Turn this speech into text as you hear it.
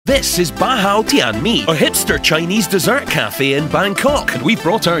This is Bahao Tian Mi, a hipster Chinese dessert cafe in Bangkok, and we've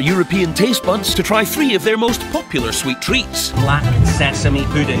brought our European taste buds to try 3 of their most popular sweet treats. Black sesame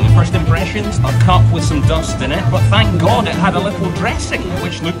pudding. First impressions, a cup with some dust in it, but thank God it had a little dressing,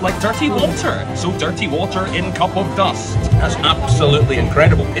 which looked like dirty water. So dirty water in cup of dust. That's absolutely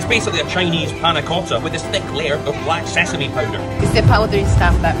incredible. It's basically a Chinese panna cotta with this thick layer of black sesame powder. It's the powdery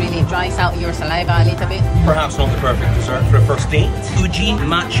stuff that really dries out your saliva a little bit. Perhaps not the perfect dessert for a first date. Uji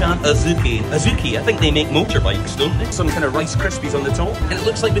matcha azuki. Azuki, I think they make motorbikes, don't they? Some kind of Rice Krispies on the top. And it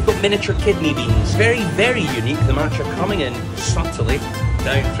looks like we've got miniature kidney beans. Very, very unique. The matcha coming in subtly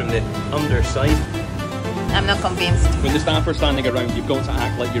down from the underside. I'm not convinced. When the staff are standing around, you've got to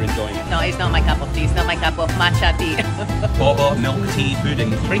act like you're enjoying it. No, it's not my cup of tea. It's not my cup of matcha tea. Boba milk tea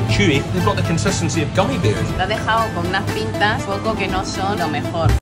pudding. It's very chewy. They've got the consistency of gummy bears. Lo he dejado con unas pintas poco que no son lo mejor.